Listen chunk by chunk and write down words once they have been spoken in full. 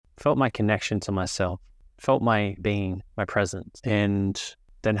felt my connection to myself, felt my being, my presence, and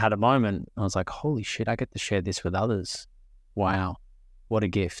then had a moment. I was like, holy shit, I get to share this with others. Wow, what a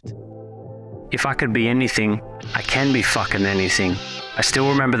gift. If I could be anything, I can be fucking anything. I still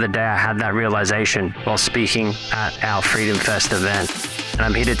remember the day I had that realization while speaking at our Freedom Fest event. And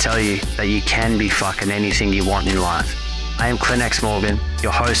I'm here to tell you that you can be fucking anything you want in life. I am Clint X. Morgan,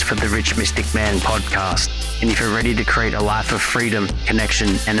 your host for the Rich Mystic Man podcast. And if you're ready to create a life of freedom, connection,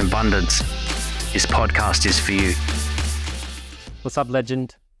 and abundance, this podcast is for you. What's up,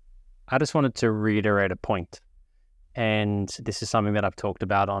 legend? I just wanted to reiterate a point. And this is something that I've talked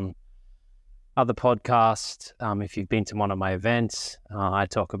about on other podcasts. If you've been to one of my events, I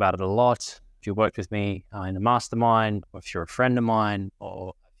talk about it a lot. If you worked with me in a mastermind, or if you're a friend of mine, or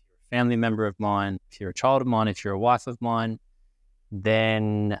if you're a family member of mine, if you're a child of mine, if you're a wife of mine,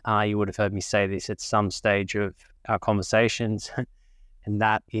 then you would have heard me say this at some stage of our conversations. And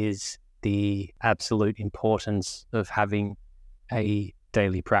that is the absolute importance of having a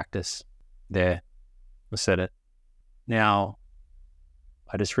daily practice. There, I said it. Now,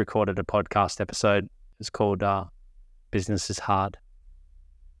 I just recorded a podcast episode. It's called Business is Hard.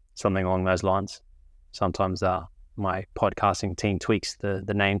 Something along those lines. Sometimes my podcasting team tweaks the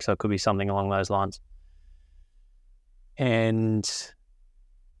name, so it could be something along those lines. And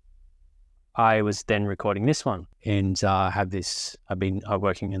I was then recording this one, and I've been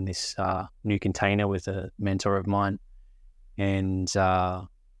working in this new container with a mentor of mine, and there's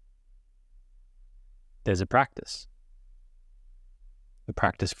a practice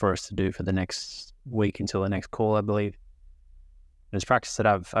for us to do for the next week until the next call, I believe. There's practice that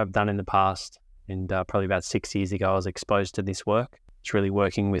I've done in the past, and probably about 6 years ago I was exposed to this work. It's really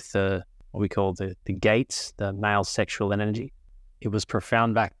working with what we call the gates, the male sexual energy. It was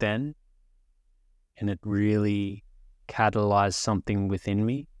profound back then, and it really catalyzed something within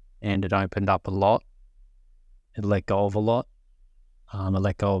me, and it opened up a lot. It let go of a lot. I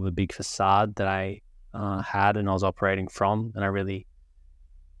let go of a big facade that I had and I was operating from, and I really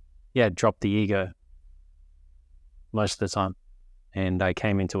dropped the ego most of the time. And I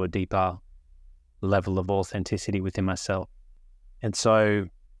came into a deeper level of authenticity within myself. And so,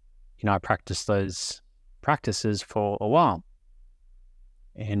 I practiced those practices for a while,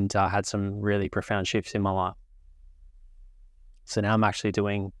 and had some really profound shifts in my life. So now I'm actually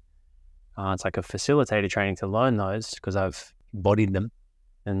doing, it's like a facilitator training to learn those, because I've embodied them.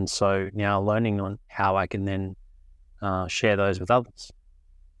 And so now learning on how I can then share those with others.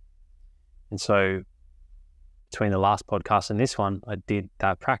 And so between the last podcast and this one, I did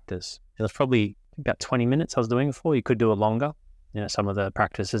that practice. It was probably about 20 minutes I was doing it for. You could do it longer. Some of the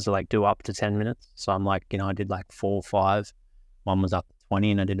practices are like do up to 10 minutes. So I'm like, I did like 4 or 5. One was up to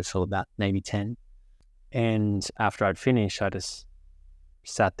 20, and I did it for about maybe 10. And after I'd finished, I just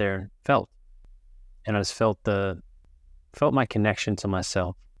sat there and felt. And I just felt my connection to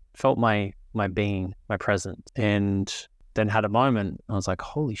myself, felt my being, my presence. And then had a moment. I was like,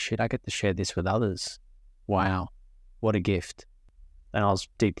 holy shit, I get to share this with others. Wow, what a gift. And I was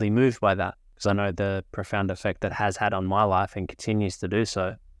deeply moved by that, because I know the profound effect that has had on my life and continues to do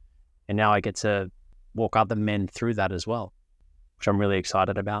so. And now I get to walk other men through that as well, which I'm really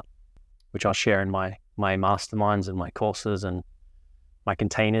excited about, which I'll share in my masterminds and my courses and my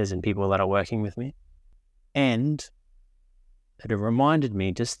containers and people that are working with me. And it reminded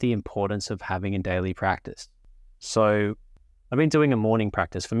me just the importance of having a daily practice. So I've been doing a morning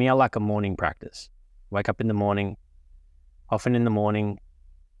practice. For me, I like a morning practice. Wake up in the morning, often in the morning,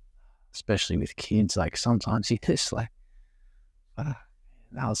 especially with kids, like sometimes you just like, that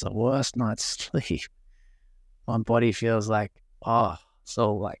was the worst night's sleep. My body feels like,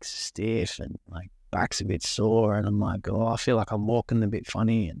 so like stiff, and like back's a bit sore, and I'm like, I feel like I'm walking a bit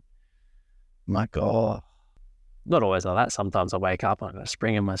funny, and I'm like, not always like that. Sometimes I wake up, I've got a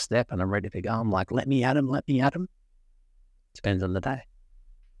spring in my step, and I'm ready to go. I'm like, let me at him. Depends on the day.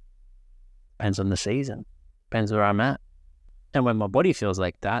 Depends on the season. Depends where I'm at. And when my body feels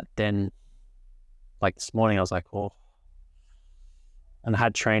like that, then like this morning I was like, and I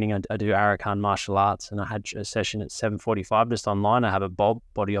had training. I do Arakan martial arts, and I had a session at 7:45 just online. I have a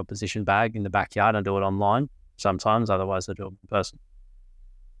body opposition bag in the backyard. I do it online sometimes, otherwise I do it in person.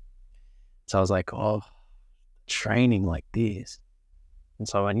 So I was like, training like this. And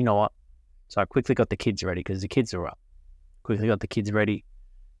so I went, you know what? So I quickly got the kids ready, because the kids were up. Quickly got the kids ready.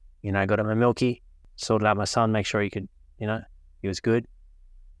 Got him a milky, sorted out my son, make sure he could, he was good.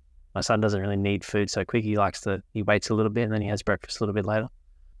 My son doesn't really need food so quick. He waits a little bit, and then he has breakfast a little bit later.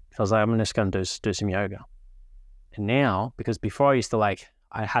 So I was like, I'm just going to do some yoga. And now, because before I used to I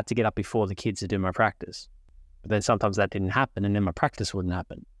had to get up before the kids to do my practice. But then sometimes that didn't happen, and then my practice wouldn't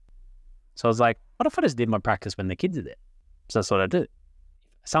happen. So I was like, what if I just did my practice when the kids are there? So that's what I do.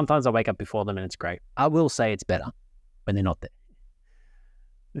 Sometimes I wake up before them and it's great. I will say it's better when they're not there,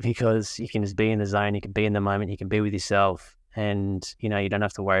 because you can just be in the zone, you can be in the moment, you can be with yourself, and, you don't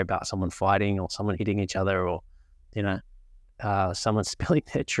have to worry about someone fighting or someone hitting each other, or, someone spilling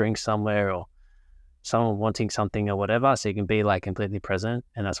their drink somewhere, or someone wanting something or whatever. So you can be like completely present.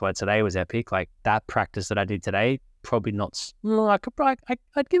 And that's why today was epic. Like that practice that I did today, probably not,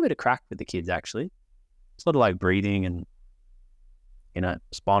 I'd give it a crack with the kids actually. It's a lot of like breathing and,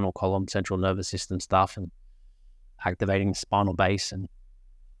 spinal column, central nervous system stuff, and activating spinal base. And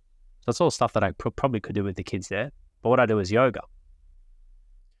that's all stuff that I probably could do with the kids there. But what I do is yoga.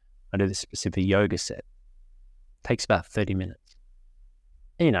 I do this specific yoga set. It takes about 30 minutes.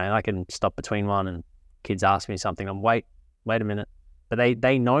 I can stop between one and kids ask me something. I'm wait a minute. But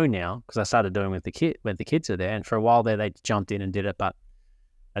they know now, because I started doing with the kids are there. And for a while there, they jumped in and did it, but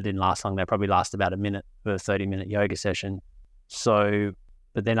it didn't last long. They probably last about a minute for a 30-minute yoga session. So,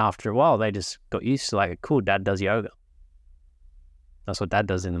 but then after a while, they just got used to like, cool, Dad does yoga. That's what Dad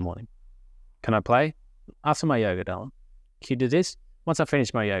does in the morning. Can I play? After my yoga, darling. Can you do this? Once I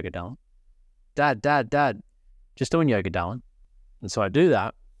finish my yoga, darling. Dad, just doing yoga, darling. And so I do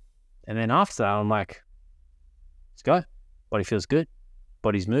that. And then after that, I'm like, let's go. Body feels good.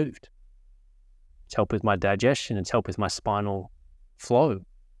 Body's moved. It's helped with my digestion. It's helped with my spinal flow.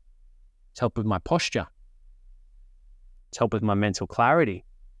 It's helped with my posture. It's helped with my mental clarity.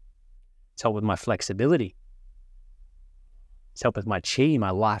 It's helped with my flexibility. It's helped with my chi,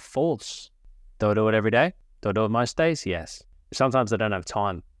 my life force. Do I do it every day? Do I do it most days? Yes. Sometimes I don't have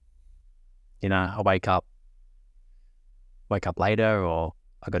time. I wake up later, or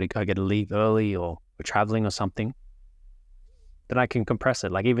I got to leave early, or we're traveling or something. Then I can compress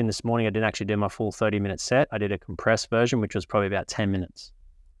it. Like even this morning, I didn't actually do my full 30-minute set. I did a compressed version, which was probably about 10 minutes.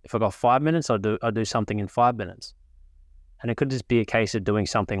 If I got 5 minutes, I'll do something in 5 minutes. And it could just be a case of doing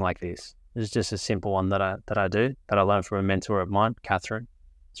something like this. This is just a simple one that I do, that I learned from a mentor of mine, Catherine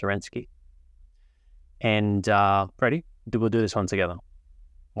Zerensky. And ready? We'll do this one together.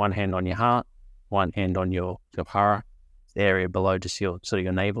 One hand on your heart, one hand on your hara, the area below just your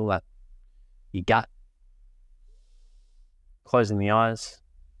navel, that your gut. Closing the eyes,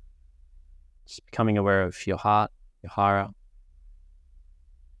 just becoming aware of your heart, your hara.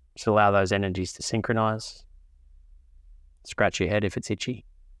 Just allow those energies to synchronize. Scratch your head if it's itchy.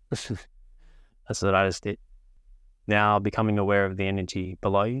 That's what I just did. Now becoming aware of the energy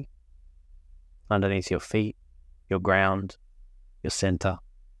below you, underneath your feet, your ground, your center,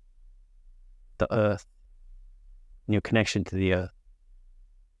 the earth, and your connection to the earth.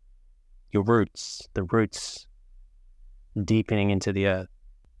 Your roots, the roots deepening into the earth.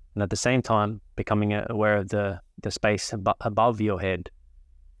 And at the same time, becoming aware of the space above your head,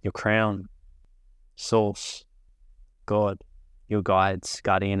 your crown, source, God, your guides,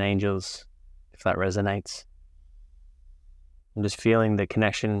 guardian angels, if that resonates. And just feeling the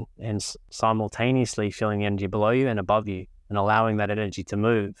connection and simultaneously feeling the energy below you and above you, and allowing that energy to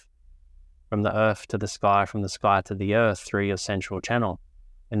move from the earth to the sky, from the sky to the earth through your central channel,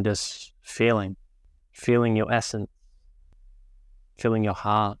 and just feeling your essence, feeling your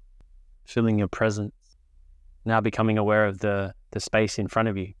heart, feeling your presence. Now becoming aware of the space in front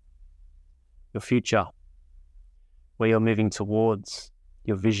of you, your future, where you're moving towards,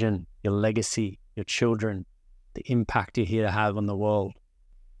 your vision, your legacy, your children, the impact you're here to have on the world,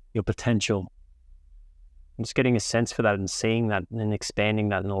 your potential. And just getting a sense for that and seeing that and expanding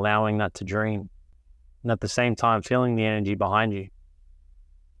that and allowing that to dream. And at the same time, feeling the energy behind you,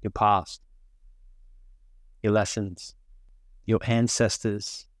 your past, your lessons, your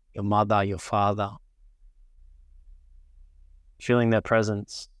ancestors, your mother, your father, feeling their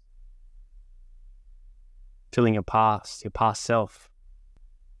presence, feeling your past self,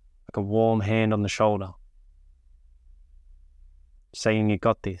 like a warm hand on the shoulder, saying you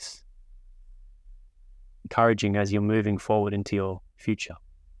got this, encouraging as you're moving forward into your future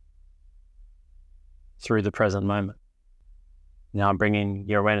through the present moment. Now bringing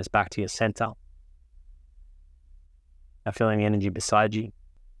your awareness back to your center. Now feeling the energy beside you,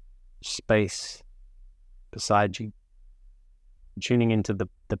 space beside you, tuning into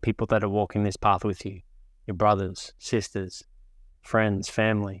the people that are walking this path with you, your brothers, sisters, friends,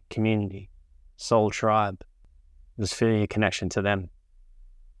 family, community, soul tribe. Just feeling your connection to them,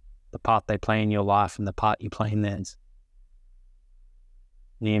 the part they play in your life and the part you play in theirs,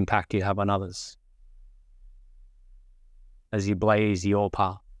 and the impact you have on others as you blaze your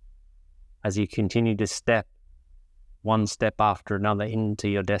path, as you continue to step one step after another into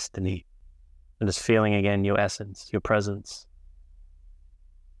your destiny, and just feeling again your essence, your presence,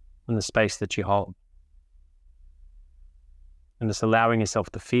 and the space that you hold. And just allowing yourself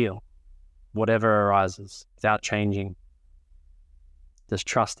to feel whatever arises without changing. Just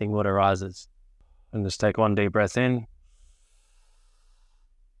trusting what arises. And just take one deep breath in.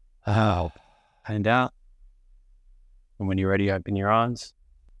 And out. And when you're ready, open your eyes.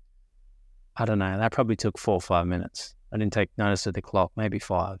 I don't know, that probably took 4 or 5 minutes. I didn't take notice of the clock, maybe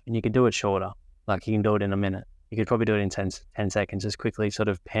 5. And you can do it shorter. Like you can do it in a minute. You could probably do it in 10 seconds, just quickly, sort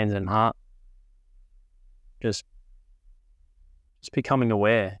of hands and heart. Just becoming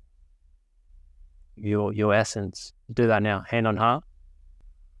aware of your essence. Do that now, hand on heart.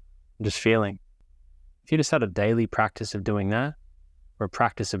 Just feeling. If you just had a daily practice of doing that, or a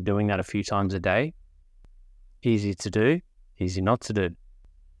practice of doing that a few times a day, easy to do, easy not to do.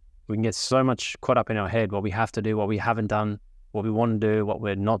 We can get so much caught up in our head, what we have to do, what we haven't done, what we want to do, what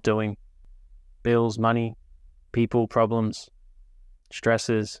we're not doing. Bills, money, people, problems,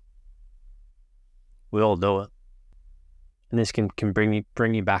 stresses. We all do it. And this can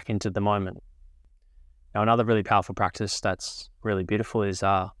bring you back into the moment. Now, another really powerful practice that's really beautiful is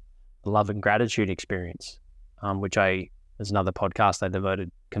the love and gratitude experience, which there's another podcast I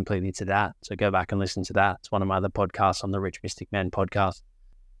devoted completely to that. So go back and listen to that. It's one of my other podcasts on the Rich Mystic Man podcast.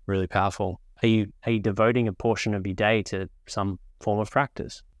 Really powerful. Are you devoting a portion of your day to some form of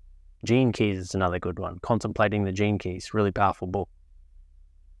practice? Gene Keys is another good one. Contemplating the Gene Keys, really powerful book.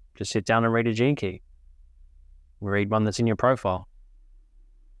 Just sit down and read a Gene Key. Read one that's in your profile.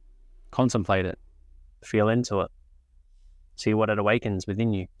 Contemplate it. Feel into it. See what it awakens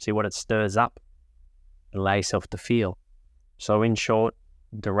within you. See what it stirs up. Allow yourself to feel. So in short,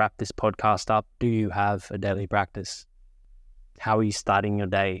 to wrap this podcast up, do you have a daily practice? How are you starting your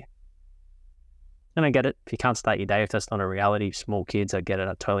day? And I get it. If you can't start your day, if that's not a reality, small kids, I get it.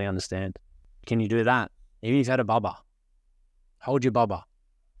 I totally understand. Can you do that? Even if you've had a bubba, hold your bubba.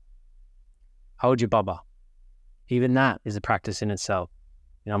 Hold your bubba. Even that is a practice in itself.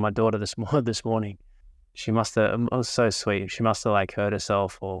 You know, my daughter this morning, she must have, it was so sweet. She must have like hurt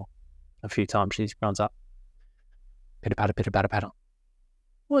herself or a few times. She runs up. Pitter patter, pitter patter, patter.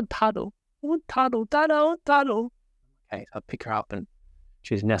 One tuddle, tuddle. Okay, I pick her up and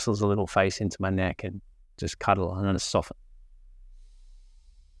she just nestles a little face into my neck and just cuddle and I just soften.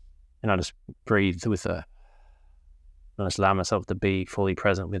 And I just breathe with her. And I just allow myself to be fully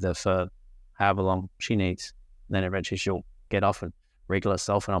present with her for however long she needs. And then eventually she'll get off and wriggle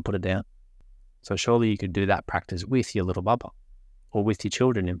herself and I'll put her down. So surely you could do that practice with your little bubba or with your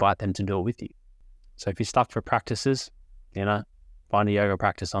children, invite them to do it with you. So if you're stuck for practices, you know, find a yoga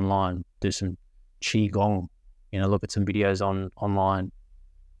practice online, do some qigong, you know, look at some videos online,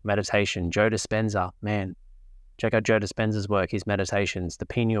 meditation. Joe Dispenza, man, check out Joe Dispenza's work, his meditations, the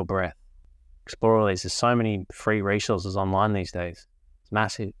pineal breath. Explore all these. There's so many free resources online these days. It's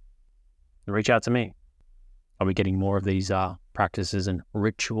massive. And reach out to me. I'll be getting more of these practices and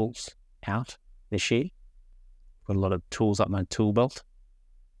rituals out this year. Got a lot of tools up my tool belt.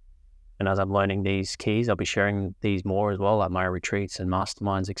 And as I'm learning these keys, I'll be sharing these more as well at my retreats and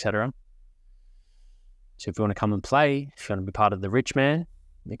masterminds, etc. So if you want to come and play, if you want to be part of the Rich Man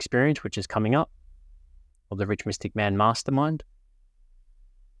experience, which is coming up, or the Rich Mystic Man Mastermind,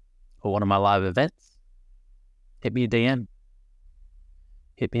 or one of my live events, hit me a DM.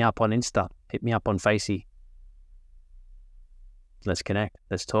 Hit me up on Insta. Hit me up on Facey. Let's connect.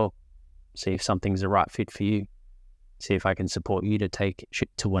 Let's talk. See if something's the right fit for you. See if I can support you to take shit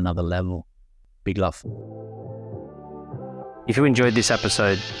to another level. Big love. If you enjoyed this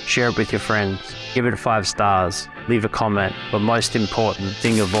episode, share it with your friends. Give it 5 stars. Leave a comment. But most important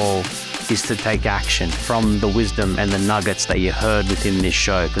thing of all is to take action from the wisdom and the nuggets that you heard within this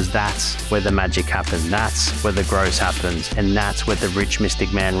show, because that's where the magic happens. That's where the growth happens. And that's where the Rich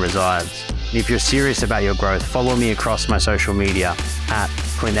Mystic Man resides. And if you're serious about your growth, follow me across my social media at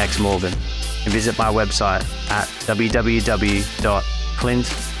ClintXMorgan and visit my website at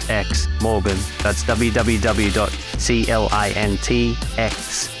www.clintxmorgan. That's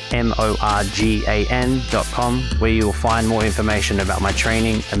www.clintxmorgan.com, where you will find more information about my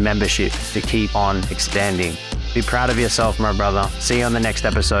training and membership to keep on expanding. Be proud of yourself, my brother. See you on the next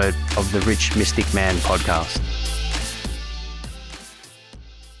episode of the Rich Mystic Man podcast.